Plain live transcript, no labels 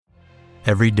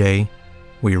Every day,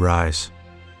 we rise,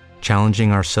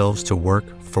 challenging ourselves to work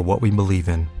for what we believe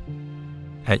in.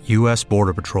 At U.S.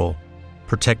 Border Patrol,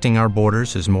 protecting our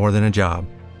borders is more than a job.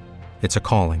 It's a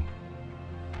calling.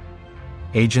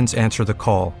 Agents answer the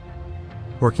call,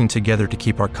 working together to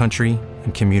keep our country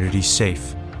and communities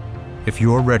safe. If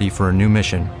you're ready for a new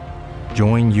mission,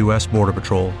 join U.S. Border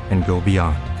Patrol and go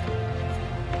beyond.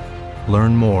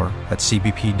 Learn more at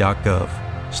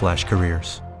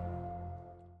cbp.gov/careers.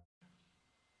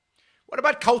 What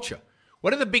about culture?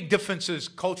 What are the big differences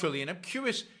culturally? And I'm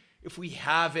curious if we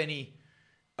have any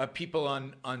people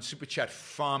on Super Chat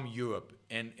from Europe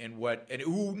and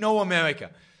who know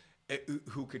America,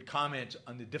 who could comment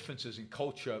on the differences in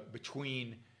culture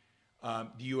between the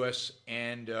U.S.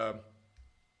 and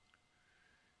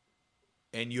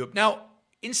Europe. Now,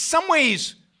 in some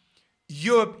ways,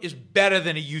 Europe is better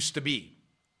than it used to be,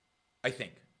 I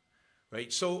think,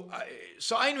 right? So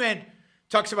Ayn Rand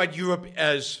talks about Europe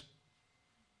as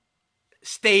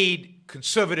staid,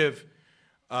 conservative,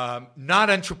 not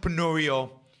entrepreneurial,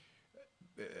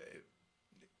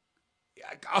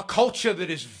 a culture that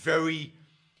is very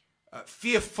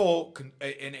fearful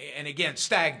and again,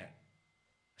 stagnant.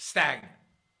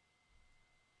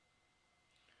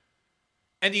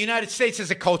 And the United States is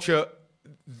a culture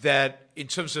that, in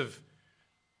terms of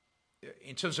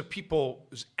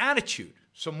people's attitude,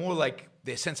 so more like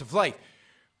their sense of life,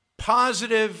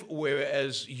 positive,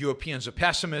 whereas Europeans are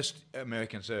pessimists,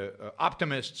 Americans are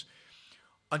optimists,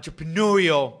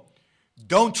 entrepreneurial,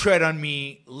 don't tread on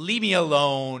me, leave me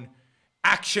alone,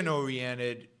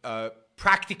 action-oriented,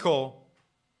 practical.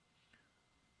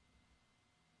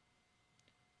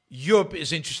 Europe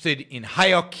is interested in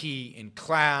hierarchy, in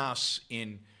class,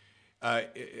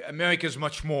 America's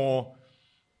much more,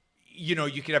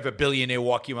 you could have a billionaire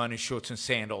walking around in shorts and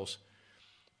sandals.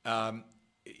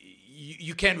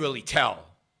 You can't really tell.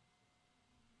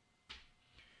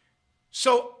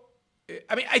 So,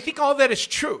 I think all that is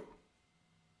true.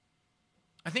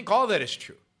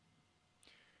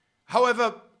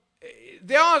 However,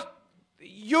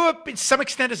 Europe in some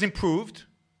extent has improved,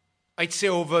 I'd say,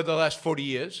 over the last 40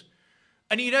 years.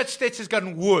 And the United States has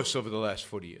gotten worse over the last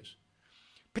 40 years.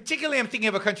 Particularly, I'm thinking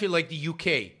of a country like the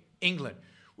UK, England,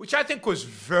 which I think was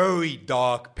very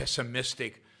dark,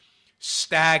 pessimistic,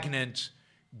 stagnant,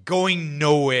 going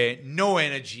nowhere, no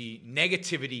energy,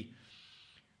 negativity,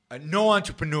 no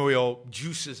entrepreneurial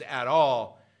juices at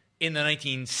all in the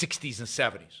 1960s and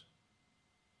 70s.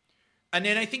 And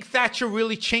then I think Thatcher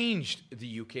really changed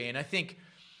the UK, and I think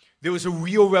there was a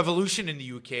real revolution in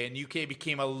the UK, and the UK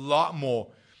became a lot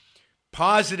more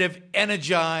positive,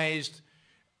 energized,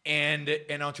 and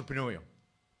entrepreneurial.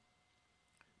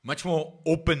 Much more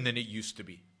open than it used to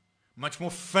be. Much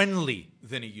more friendly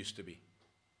than it used to be.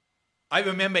 I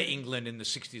remember England in the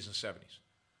 60s and 70s.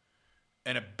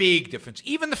 And a big difference.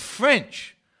 Even the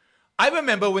French. I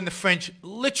remember when the French,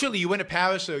 literally, you went to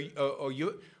Paris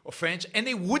or France, and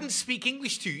they wouldn't speak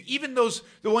English to you. Even the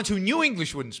ones who knew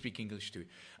English wouldn't speak English to you.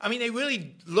 They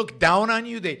really looked down on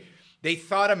you. They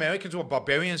thought Americans were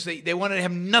barbarians. They wanted to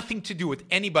have nothing to do with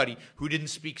anybody who didn't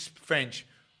speak French.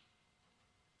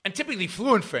 And typically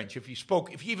fluent French. If you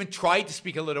even tried to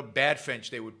speak a little bad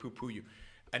French, they would poo-poo you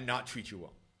and not treat you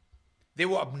well. They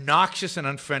were obnoxious and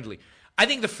unfriendly. I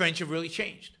think the French have really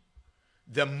changed.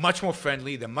 They're much more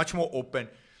friendly. They're much more open.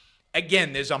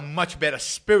 Again, there's a much better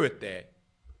spirit there.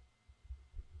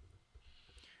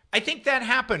 I think that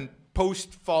happened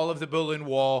post-fall of the Berlin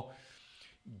Wall,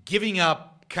 giving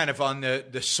up kind of on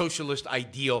the socialist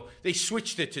ideal. They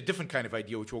switched it to a different kind of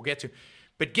ideal, which we'll get to.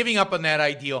 But giving up on that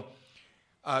ideal,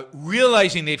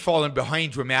 realizing they'd fallen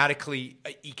behind dramatically,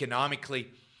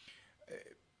 economically.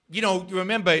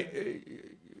 Remember,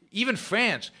 even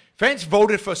France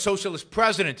voted for a socialist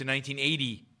president in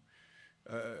 1980,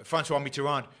 Francois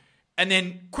Mitterrand. And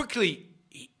then quickly,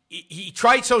 he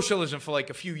tried socialism for like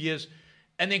a few years,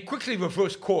 and then quickly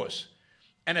reversed course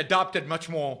and adopted much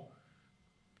more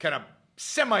kind of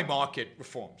semi-market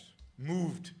reforms,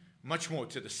 moved much more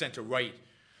to the center-right,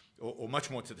 or much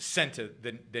more to the center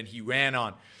than he ran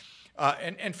on.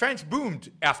 And France boomed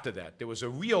after that. There was a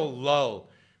real lull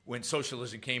when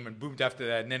socialism came, and boomed after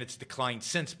that, and then it's declined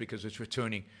since because it's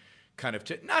returning kind of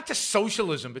not to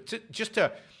socialism, but just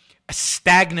a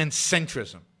stagnant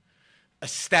centrism, a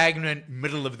stagnant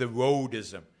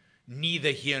middle-of-the-roadism,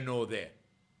 neither here nor there.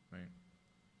 Right?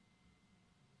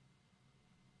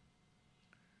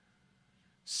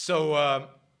 So,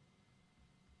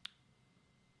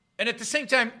 and at the same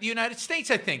time, the United States,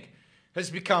 I think,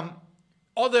 has become,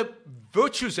 all the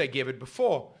virtues I gave it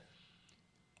before,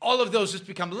 all of those has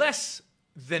become less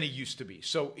than it used to be.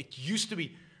 So it used to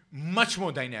be much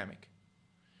more dynamic.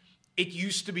 it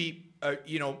used to be,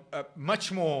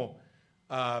 much more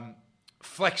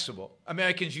flexible.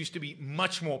 Americans used to be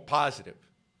much more positive.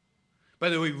 By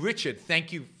the way, Richard,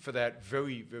 thank you for that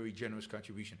very, very generous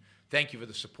contribution. Thank you for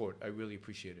the support. I really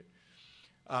appreciate it.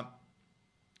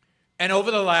 And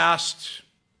over the last...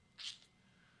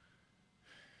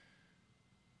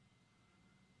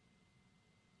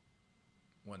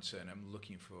 One second, I'm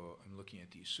looking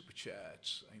at these super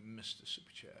chats. I missed the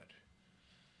super chat.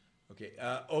 Okay,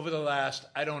 over the last,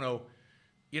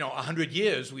 100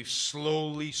 years, we've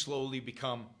slowly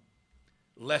become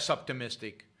less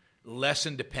optimistic, less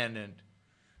independent,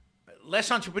 less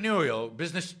entrepreneurial.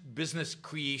 Business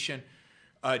creation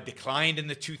declined in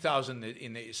the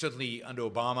 2000s, certainly under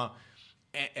Obama,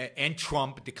 and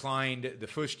Trump declined. The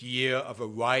first year of a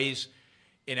rise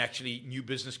in actually new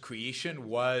business creation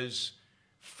was,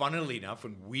 funnily enough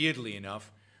and weirdly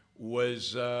enough,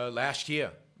 was last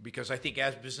year. Because I think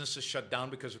as businesses shut down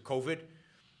because of COVID,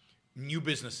 new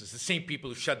businesses, the same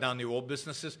people who shut down their old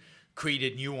businesses,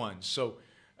 created new ones. So,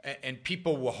 and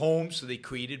people were home, so they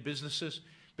created businesses.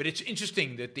 But it's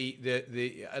interesting that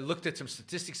I looked at some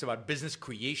statistics about business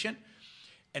creation,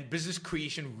 and business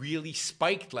creation really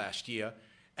spiked last year,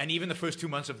 and even the first 2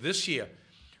 months of this year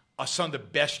are some of the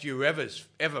best year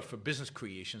ever for business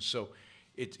creation. So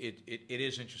it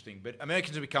is interesting. But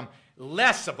Americans have become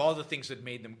less of all the things that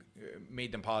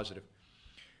made them positive.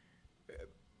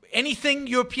 Anything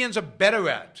Europeans are better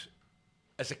at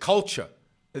as a culture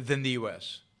than the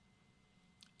U.S.?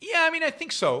 Yeah, I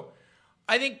think so.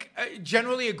 I think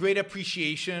generally a great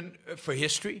appreciation for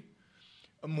history,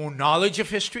 more knowledge of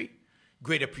history,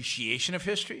 great appreciation of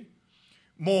history,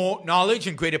 more knowledge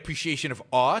and great appreciation of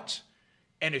art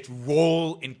and its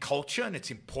role in culture and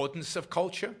its importance of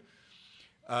culture,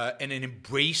 and an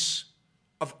embrace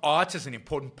of art as an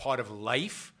important part of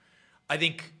life. I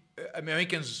think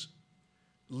Americans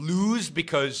lose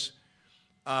because,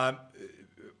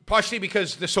 partially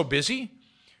because they're so busy,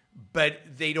 but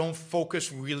they don't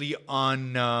focus really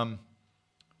on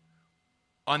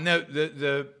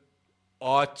the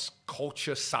arts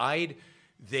culture side.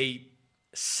 They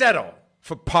settle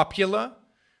for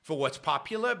what's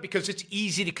popular, because it's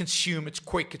easy to consume, it's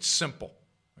quick, it's simple.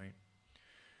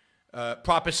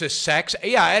 Proper says sex.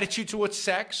 Yeah, attitude towards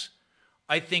sex,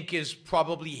 I think, is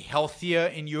probably healthier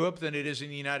in Europe than it is in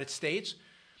the United States.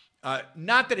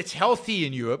 Not that it's healthy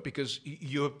in Europe, because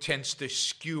Europe tends to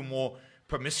skew more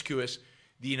promiscuous.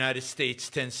 The United States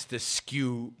tends to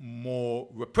skew more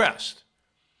repressed.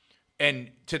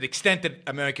 And to the extent that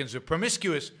Americans are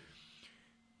promiscuous,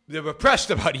 they're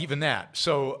repressed about even that.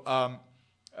 So,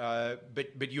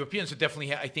 but Europeans are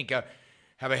definitely, I think,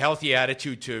 have a healthy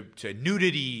attitude to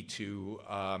nudity, to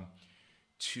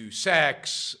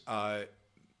sex, and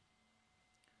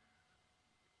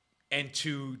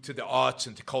to the arts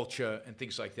and to culture and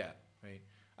things like that. Right?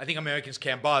 I think Americans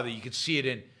can't bother. You can see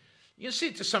it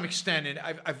to some extent, and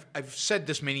I've said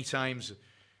this many times.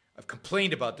 I've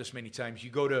complained about this many times. You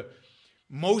go to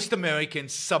most American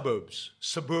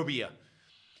suburbia.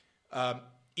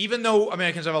 Even though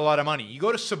Americans have a lot of money, you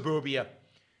go to suburbia,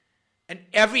 and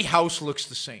every house looks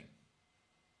the same.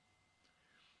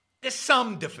 There's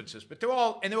some differences, but they're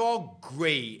all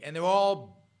gray, and they're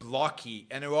all blocky,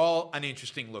 and they're all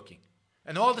uninteresting looking,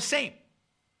 and they're all the same.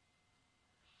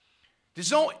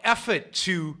 There's no effort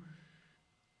to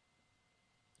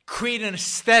create an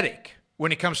aesthetic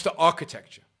when it comes to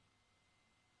architecture.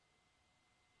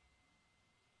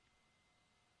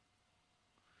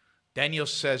 Daniel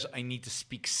says, I need to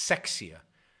speak sexier.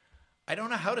 I don't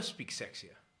know how to speak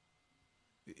sexier.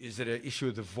 Is it an issue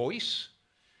of the voice?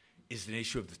 Is it an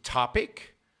issue of the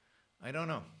topic? I don't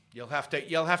know. You'll have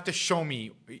to show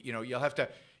me, you'll have to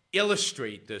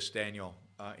illustrate this, Daniel,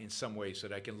 in some way so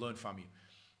that I can learn from you.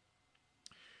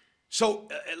 So,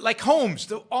 like homes,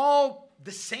 they're all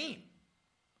the same.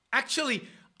 Actually,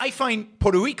 I find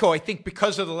Puerto Rico, I think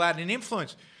because of the Latin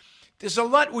influence, there's a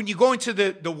lot, when you go into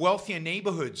the wealthier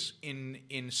neighborhoods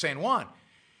in San Juan,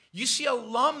 you see a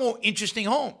lot more interesting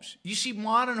homes. You see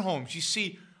modern homes. You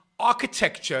see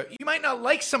architecture. You might not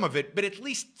like some of it, but at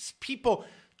least people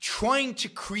trying to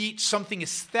create something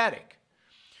aesthetic.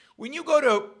 When you go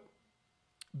to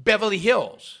Beverly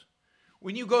Hills,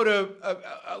 when you go to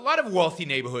a lot of wealthy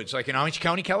neighborhoods, like in Orange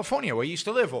County, California, where I used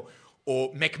to live,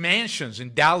 or McMansions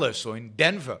in Dallas or in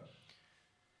Denver,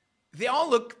 they all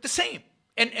look the same.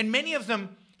 And many of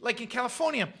them, like in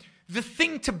California, the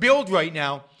thing to build right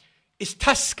now is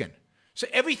Tuscan. So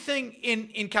everything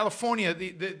in California,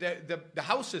 the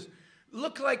houses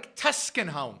look like Tuscan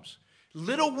homes.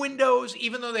 Little windows,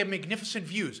 even though they have magnificent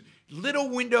views. Little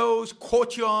windows,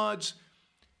 courtyards.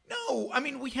 No, I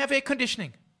mean, we have air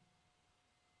conditioning.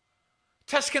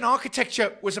 Tuscan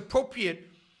architecture was appropriate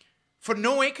for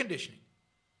no air conditioning.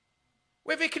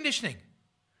 We have air conditioning.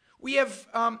 We have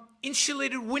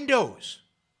insulated windows.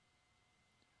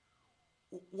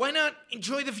 Why not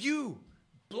enjoy the view?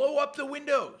 Blow up the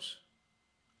windows.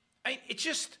 It's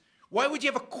just, why would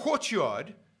you have a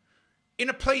courtyard in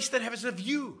a place that has a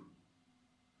view?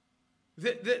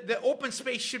 The open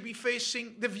space should be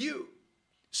facing the view.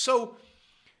 So,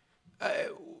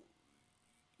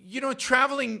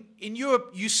 traveling in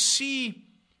Europe, you see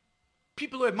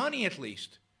people who have money at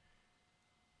least.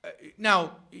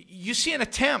 Now, you see an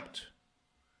attempt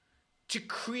to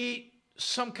create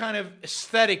some kind of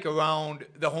aesthetic around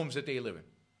the homes that they live in,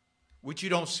 which you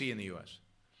don't see in the U.S.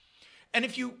 And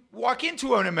if you walk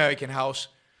into an American house,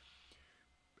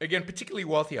 again, particularly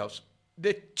wealthy house,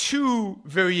 there are two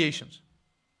variations.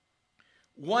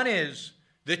 One is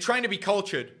they're trying to be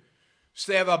cultured,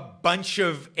 so they have a bunch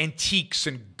of antiques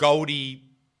and gaudy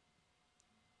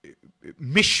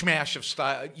mishmash of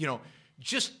style,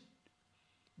 just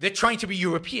they're trying to be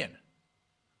European,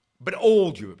 but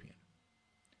old European.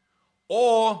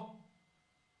 Or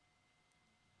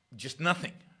just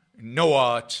nothing, no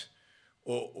art,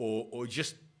 or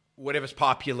just whatever's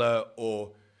popular,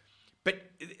 but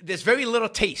there's very little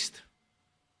taste.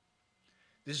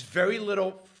 There's very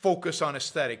little focus on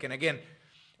aesthetic. And again,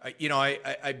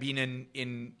 I've been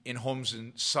in homes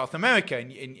in South America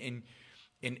and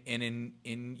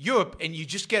in Europe, and you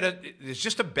just there's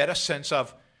just a better sense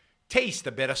of taste,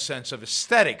 a better sense of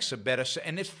aesthetics,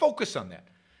 and it's focused on that.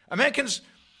 Americans,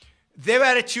 their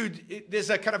attitude, there's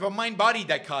a kind of a mind-body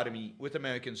dichotomy with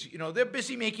Americans. They're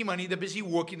busy making money, they're busy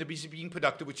working, they're busy being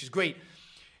productive, which is great.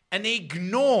 And they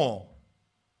ignore,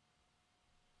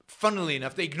 funnily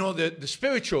enough, they ignore the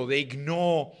spiritual, they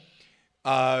ignore,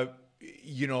 the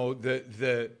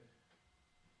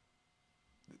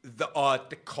art,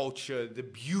 the culture, the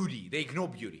beauty. They ignore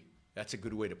beauty. That's a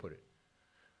good way to put it.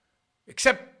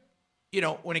 Except,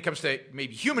 when it comes to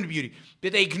maybe human beauty,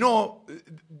 that they ignore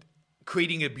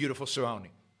creating a beautiful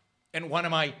surrounding. And one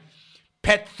of my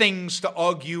pet things to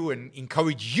argue and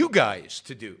encourage you guys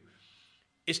to do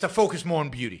is to focus more on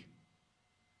beauty.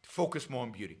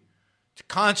 To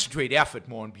concentrate effort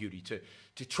more on beauty.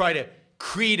 To try to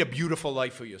create a beautiful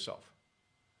life for yourself.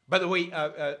 By the way,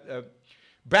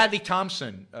 Bradley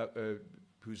Thompson,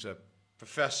 who's a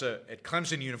professor at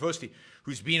Clemson University,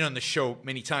 who's been on the show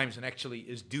many times and actually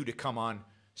is due to come on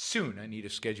soon. I need to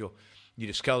schedule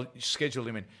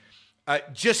him in.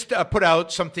 Just put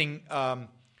out something,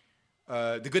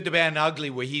 The Good, the Bad, and Ugly,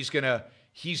 where he's gonna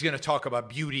talk about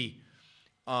beauty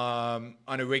on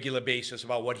a regular basis,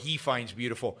 about what he finds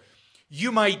beautiful.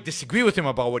 You might disagree with him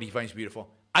about what he finds beautiful.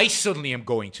 I certainly am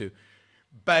going to,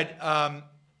 but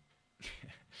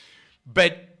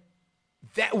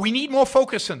that we need more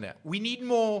focus on that. We need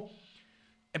more,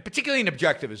 and particularly in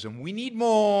objectivism, we need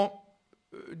more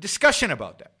discussion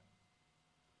about that.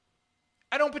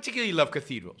 I don't particularly love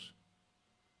cathedrals.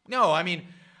 No, it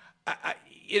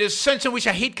is a sense in which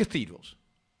I hate cathedrals.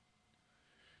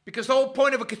 Because the whole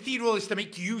point of a cathedral is to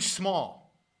make you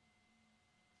small.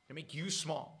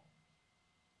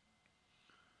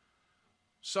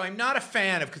 So I'm not a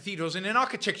fan of cathedrals. And in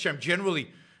architecture, I'm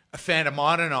generally a fan of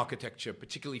modern architecture,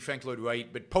 particularly Frank Lloyd Wright,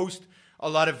 but post a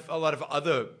lot of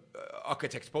other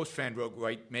architects, post Frank Lloyd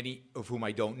Wright, many of whom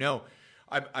I don't know.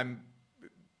 I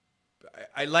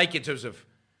like, in terms of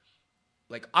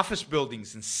like office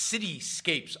buildings and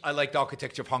cityscapes, I like the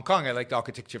architecture of Hong Kong. I like the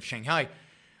architecture of Shanghai.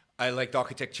 I like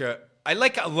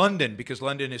London, because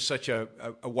London is such a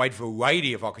wide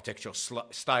variety of architectural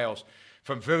styles,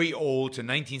 from very old to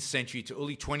 19th century to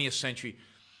early 20th century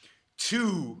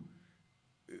to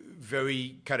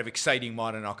very kind of exciting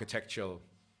modern architectural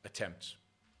attempts.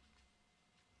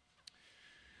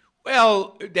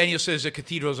 Well, Daniel says a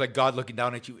cathedral is like God looking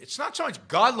down at you. It's not so much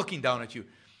God looking down at you.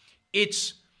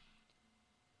 It's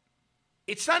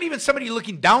not even somebody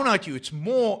looking down at you. It's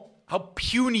more how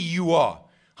puny you are,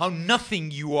 how nothing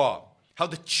you are, how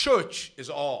the church is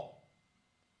all,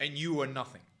 and you are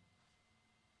nothing.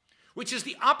 Which is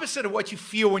the opposite of what you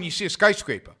feel when you see a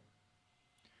skyscraper.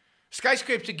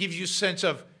 Skyscraper gives you a sense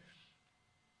of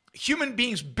human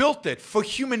beings built it for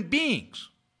human beings,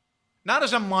 not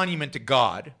as a monument to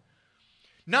God,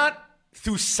 not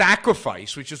through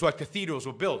sacrifice, which is what cathedrals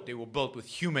were built. They were built with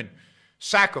human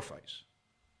sacrifice,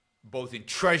 both in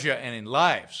treasure and in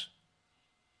lives.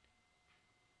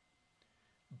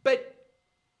 But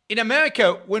in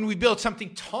America, when we build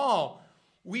something tall,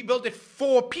 we build it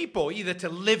for people, either to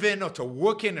live in or to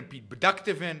work in and be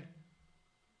productive in.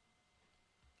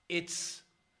 It's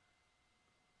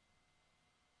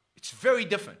very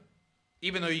different,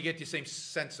 even though you get the same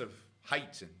sense of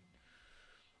height and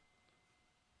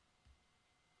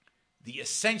the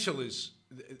essential is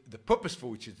the purpose for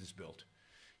which it is built,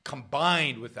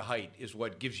 combined with the height, is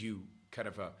what gives you kind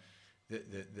of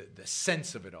the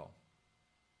sense of it all.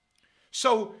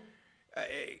 So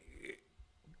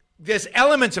there's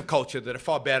elements of culture that are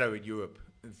far better in Europe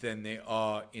than they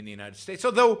are in the United States.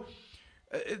 Although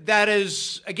that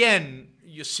is, again,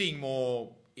 you're seeing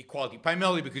more equality,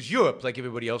 primarily because Europe, like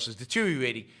everybody else, is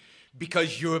deteriorating,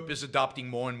 because Europe is adopting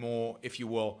more and more, if you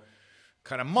will,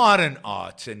 kind of modern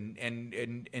art and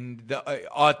the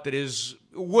art that is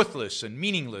worthless and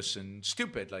meaningless and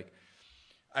stupid. Like,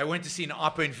 I went to see an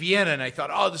opera in Vienna, and I thought,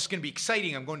 oh, this is going to be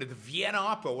exciting. I'm going to the Vienna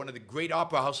Opera, one of the great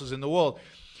opera houses in the world.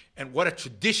 And what a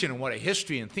tradition and what a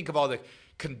history. And think of all the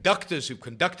conductors who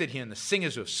conducted here and the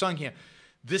singers who have sung here.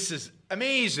 This is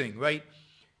amazing, right?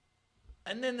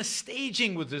 And then the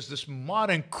staging with this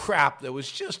modern crap that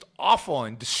was just awful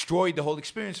and destroyed the whole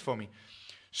experience for me.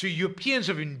 So Europeans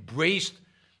have embraced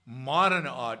modern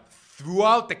art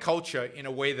throughout the culture in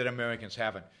a way that Americans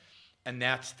haven't. And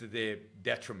that's to their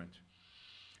detriment.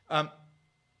 And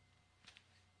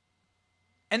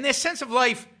their sense of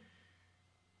life,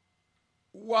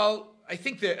 well, I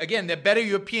think that, again, they're better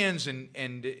Europeans,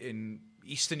 and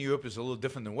Eastern Europe is a little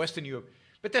different than Western Europe,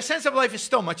 but their sense of life is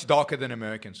still much darker than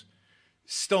Americans,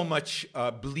 still much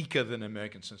bleaker than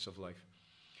American sense of life.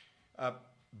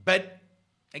 But,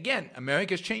 again,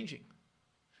 America's changing.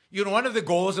 You know, one of the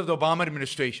goals of the Obama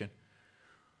administration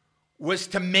was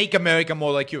to make America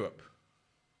more like Europe.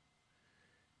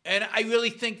 And I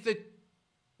really think that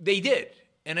they did.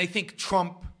 And I think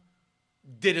Trump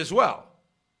did as well.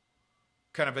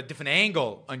 Kind of a different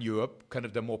angle on Europe, kind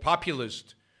of the more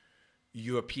populist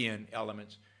European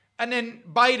elements. And then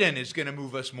Biden is going to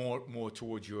move us more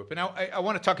towards Europe. And I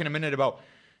want to talk in a minute about,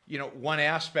 you know, one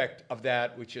aspect of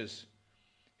that, which is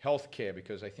healthcare,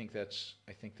 because I think that's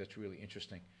really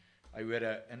interesting. I read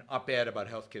an op-ed about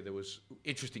healthcare that was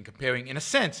interesting, in a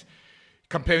sense,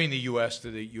 comparing the U.S.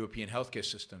 to the European healthcare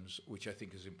systems, which I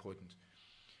think is important.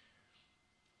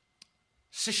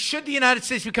 So should the United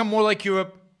States become more like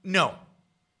Europe? No.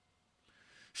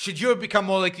 Should Europe become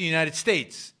more like the United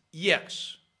States?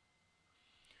 Yes.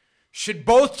 Should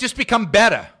both just become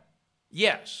better?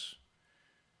 Yes.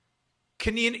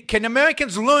 Can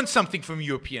Americans learn something from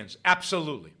Europeans?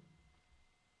 Absolutely.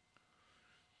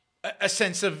 A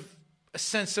sense of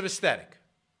aesthetic,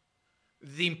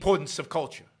 the importance of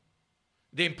culture,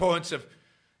 the importance of,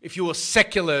 if you will,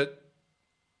 secular,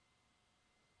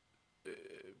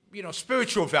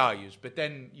 spiritual values. But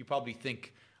then you probably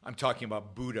think I'm talking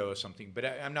about Buddha or something, but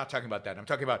I'm not talking about that. I'm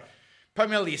talking about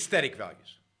primarily aesthetic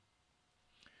values.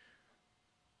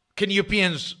 Can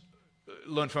Europeans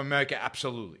learn from America?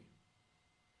 Absolutely.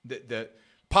 The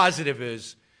positive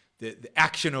is the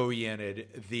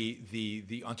action-oriented,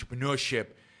 the entrepreneurship,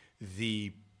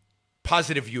 the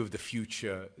positive view of the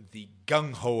future, the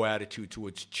gung-ho attitude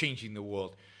towards changing the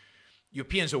world.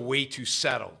 Europeans are way too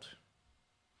settled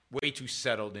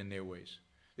in their ways.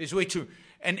 There's way too,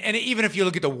 and even if you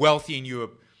look at the wealthy in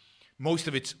Europe, most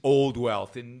of it's old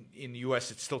wealth. In the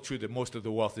U.S., it's still true that most of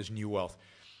the wealth is new wealth.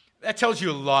 That tells you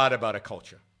a lot about a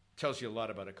culture.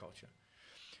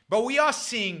 But we are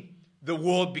seeing the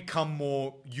world become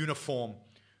more uniform,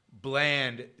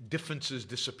 bland, differences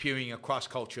disappearing across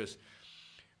cultures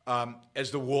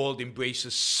as the world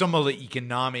embraces similar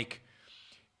economic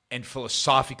and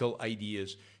philosophical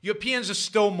ideas. Europeans are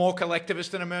still more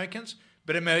collectivist than Americans,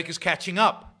 but America's catching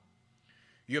up.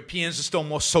 Europeans are still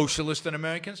more socialist than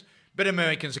Americans, but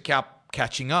Americans are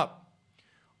catching up.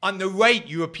 On the right,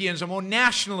 Europeans are more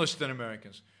nationalist than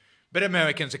Americans, but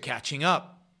Americans are catching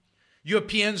up.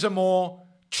 Europeans are more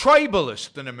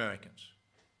tribalist than Americans.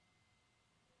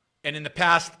 And in the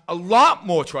past, a lot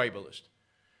more tribalist.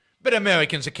 But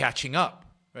Americans are catching up,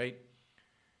 right?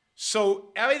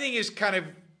 So everything is kind of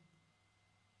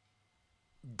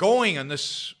going on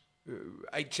this,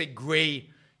 I'd say, gray,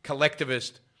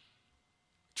 collectivist,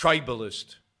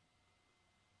 tribalist,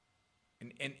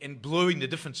 and blurring the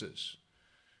differences,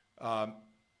 the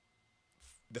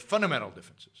fundamental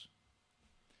differences.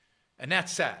 And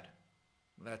that's sad.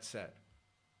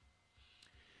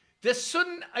 There's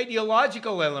certain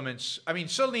ideological elements. I mean,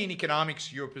 certainly in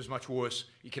economics, Europe is much worse.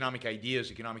 Economic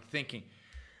ideas, economic thinking.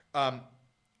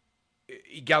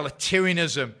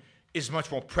 Egalitarianism is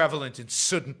much more prevalent in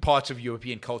certain parts of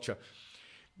European culture.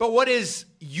 But what is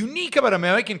unique about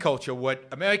American culture, what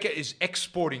America is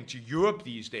exporting to Europe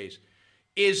these days,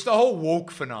 is the whole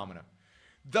woke phenomena.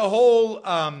 The whole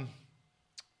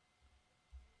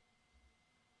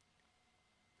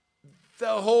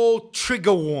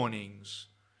trigger warnings,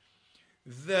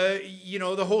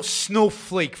 the whole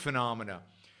snowflake phenomena,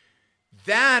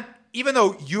 that, even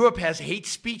though Europe has hate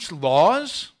speech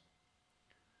laws,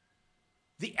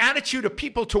 the attitude of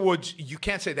people towards, you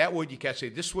can't say that word, you can't say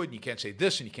this word, and you can't say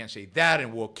this, and you can't say that,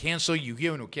 and we'll cancel you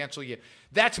here, and we'll cancel you.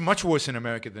 That's much worse in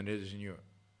America than it is in Europe.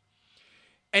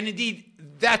 And indeed,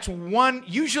 that's one,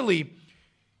 usually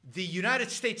the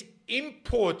United States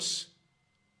imports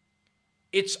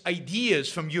its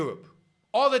ideas from Europe.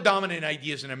 All the dominant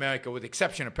ideas in America, with the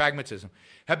exception of pragmatism,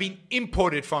 have been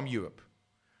imported from Europe.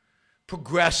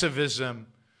 Progressivism,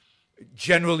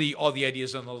 generally all the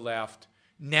ideas on the left,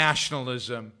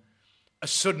 nationalism, a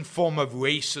certain form of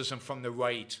racism from the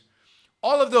right.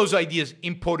 All of those ideas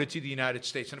imported to the United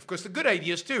States. And of course, the good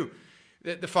ideas too.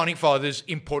 The Founding Fathers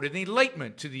imported the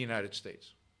Enlightenment to the United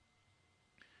States.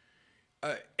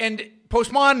 And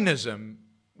postmodernism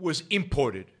was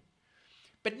imported.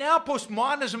 But now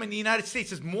postmodernism in the United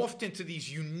States has morphed into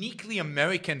these uniquely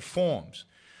American forms,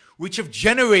 which have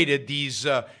generated these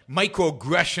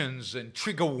microaggressions and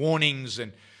trigger warnings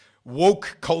and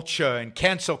woke culture and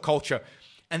cancel culture.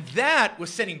 And that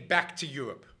was sending back to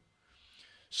Europe.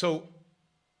 So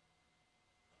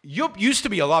Europe used to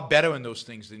be a lot better in those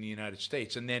things than the United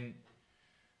States. And then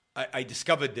I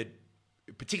discovered that,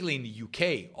 particularly in the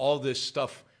UK, all this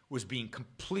stuff was being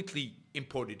completely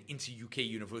imported into UK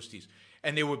universities.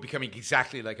 And they were becoming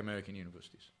exactly like American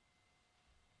universities.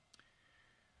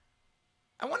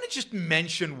 I want to just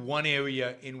mention one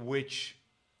area in which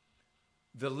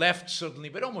the left certainly,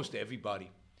 but almost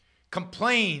everybody,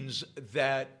 complains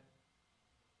that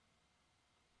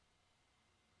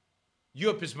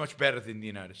Europe is much better than the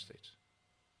United States.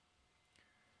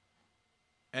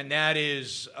 And that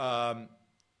is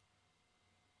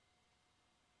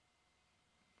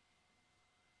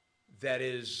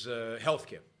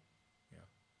healthcare.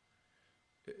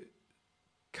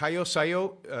 Kayo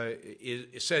Sayo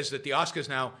says that the Oscars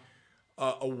now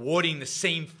awarding the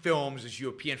same films as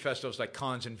European festivals like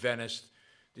Cannes and Venice,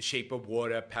 The Shape of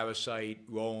Water, Parasite,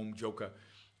 Rome, Joker.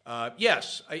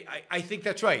 Yes, I think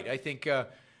that's right. I think the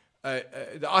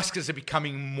Oscars are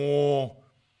becoming more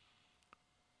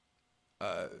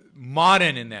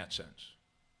modern in that sense,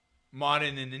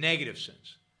 modern in the negative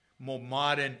sense, more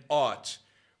modern art,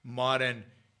 modern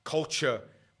culture,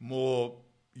 more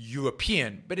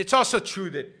European. But it's also true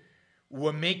that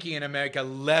we're making in America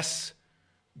less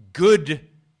good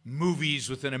movies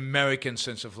with an American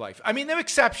sense of life. I mean, there are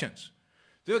exceptions.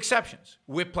 There are exceptions.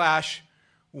 Whiplash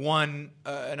won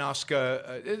an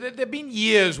Oscar. There have been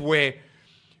years where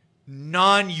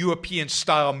non-European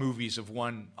style movies have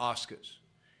won Oscars.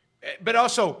 But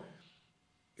also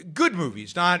good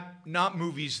movies, not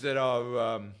movies that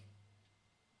are,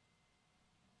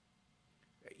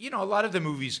 a lot of the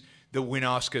movies that win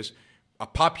Oscars are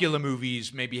popular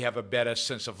movies, maybe have a better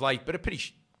sense of life, but are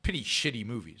pretty shitty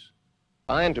movies.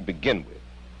 And to begin with,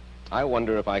 I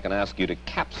wonder if I can ask you to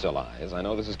capsulize. I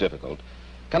know this is difficult.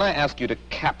 Can I ask you to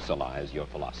capsulize your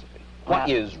philosophy? What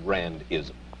is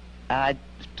Randism?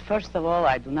 First of all,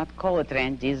 I do not call it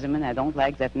Randism, and I don't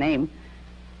like that name.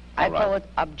 I call it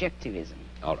objectivism.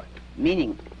 All right.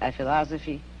 Meaning a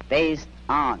philosophy based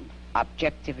on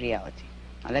objective reality.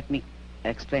 Now let me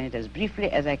explain it as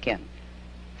briefly as I can.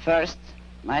 First,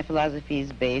 my philosophy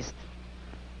is based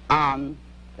on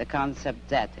the concept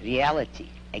that reality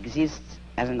exists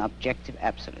as an objective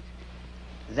absolute,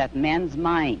 that man's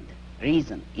mind,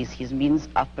 reason, is his means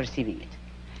of perceiving it,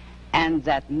 and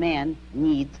that man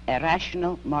needs a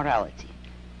rational morality.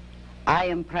 I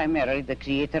am primarily the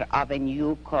creator of a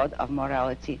new code of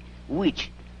morality which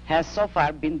has so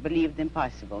far been believed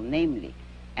impossible, namely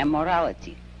a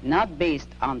morality not based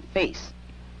on faith.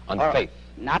 On faith?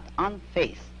 Not on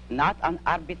faith, not on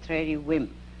arbitrary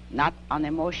whim, not on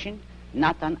emotion,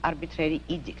 not on arbitrary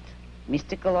edict,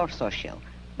 mystical or social,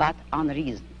 but on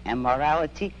reason, a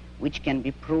morality which can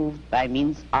be proved by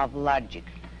means of logic,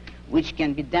 which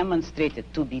can be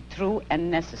demonstrated to be true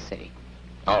and necessary.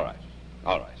 All right,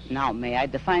 all right. Now, may I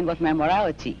define what my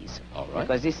morality is? All right.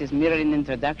 Because this is merely an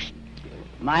introduction.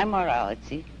 My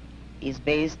morality is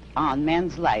based on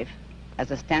man's life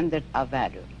as a standard of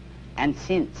value. And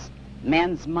since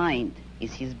man's mind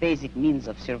is his basic means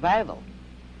of survival,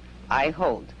 I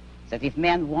hold that if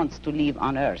man wants to live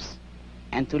on earth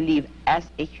and to live as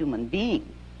a human being,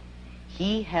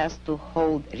 he has to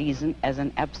hold reason as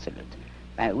an absolute,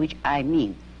 by which I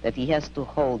mean that he has to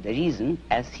hold reason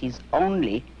as his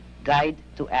only guide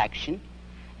to action,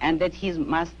 and that he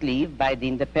must live by the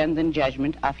independent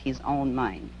judgment of his own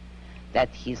mind, that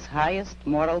his highest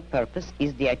moral purpose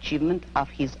is the achievement of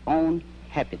his own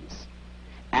happiness,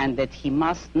 and that he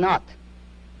must not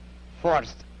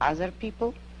force other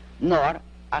people nor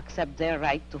accept their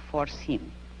right to force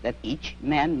him. that each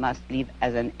man must live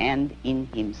as an end in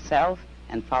himself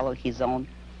and follow his own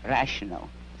rational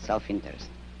self-interest.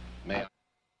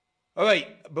 All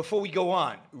right, before we go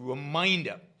on,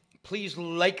 reminder, please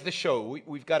like the show.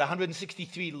 We've got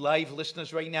 163 live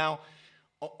listeners right now,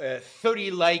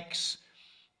 30 likes.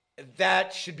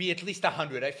 That should be at least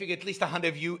 100. I figure at least 100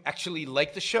 of you actually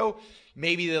like the show.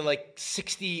 Maybe there are like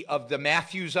 60 of the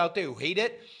Matthews out there who hate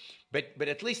it. But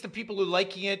at least the people who are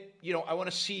liking it, you know, I want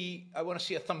to see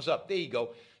a thumbs up. There you go.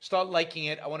 Start liking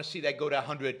it. I want to see that go to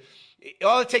 100.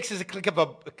 All it takes is a click of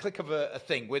a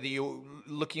thing, whether you're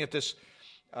looking at this.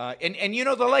 And you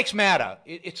know, the likes matter.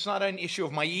 It's not an issue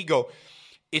of my ego.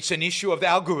 It's an issue of the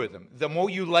algorithm. The more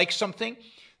you like something,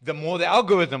 the more the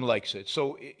algorithm likes it.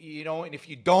 So, you know, and if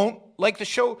you don't like the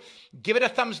show, give it a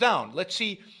thumbs down. Let's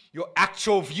see your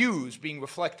actual views being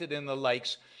reflected in the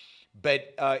likes.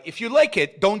 But if you like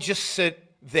it, don't just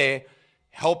sit there.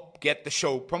 Help get the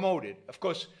show promoted. Of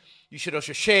course, you should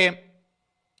also share.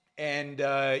 And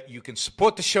you can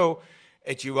support the show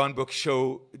at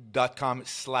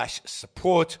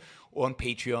JaronBrooksShow.com/support, or on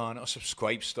Patreon or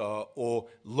Subscribestar or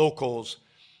Locals,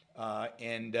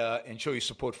 and show your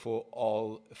support for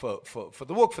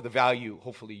the work, for the value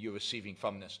hopefully you're receiving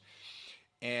from this.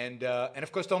 And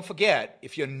of course, don't forget,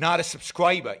 if you're not a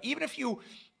subscriber, even if you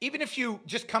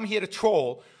just come here to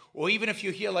troll, or even if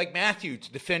you're here like Matthew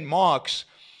to defend Marx,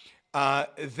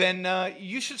 then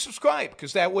you should subscribe,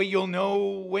 because that way you'll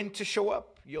know when to show up.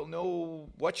 You'll know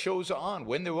what shows are on,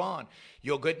 when they're on.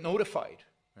 You'll get notified,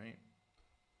 right?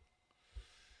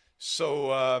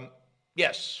 So,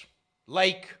 yes,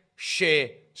 like,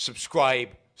 share,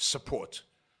 subscribe, support.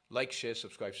 Like, share,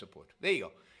 subscribe, support. There you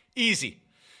go. Easy.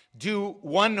 Do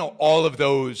one or all of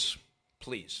those,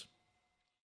 please.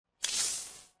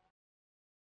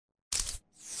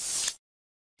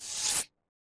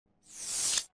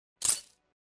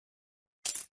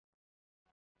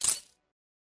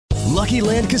 Lucky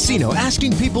Land Casino,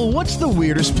 asking people, what's the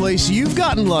weirdest place you've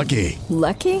gotten lucky?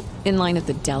 Lucky? In line at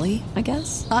the deli, I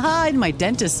guess? Aha, in my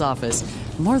dentist's office.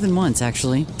 More than once,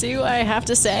 actually. Do I have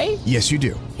to say? Yes, you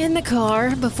do. In the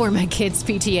car before my kids'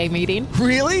 PTA meeting.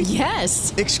 Really?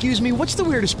 Yes. Excuse me, what's the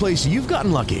weirdest place you've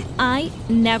gotten lucky? I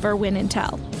never win and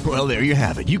tell. Well, there you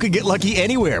have it. You can get lucky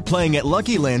anywhere, playing at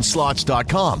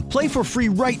LuckyLandSlots.com. Play for free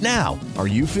right now. Are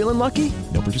you feeling lucky?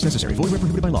 No purchase necessary. Void where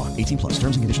prohibited by law. 18+.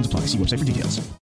 Terms and conditions apply. See website for details.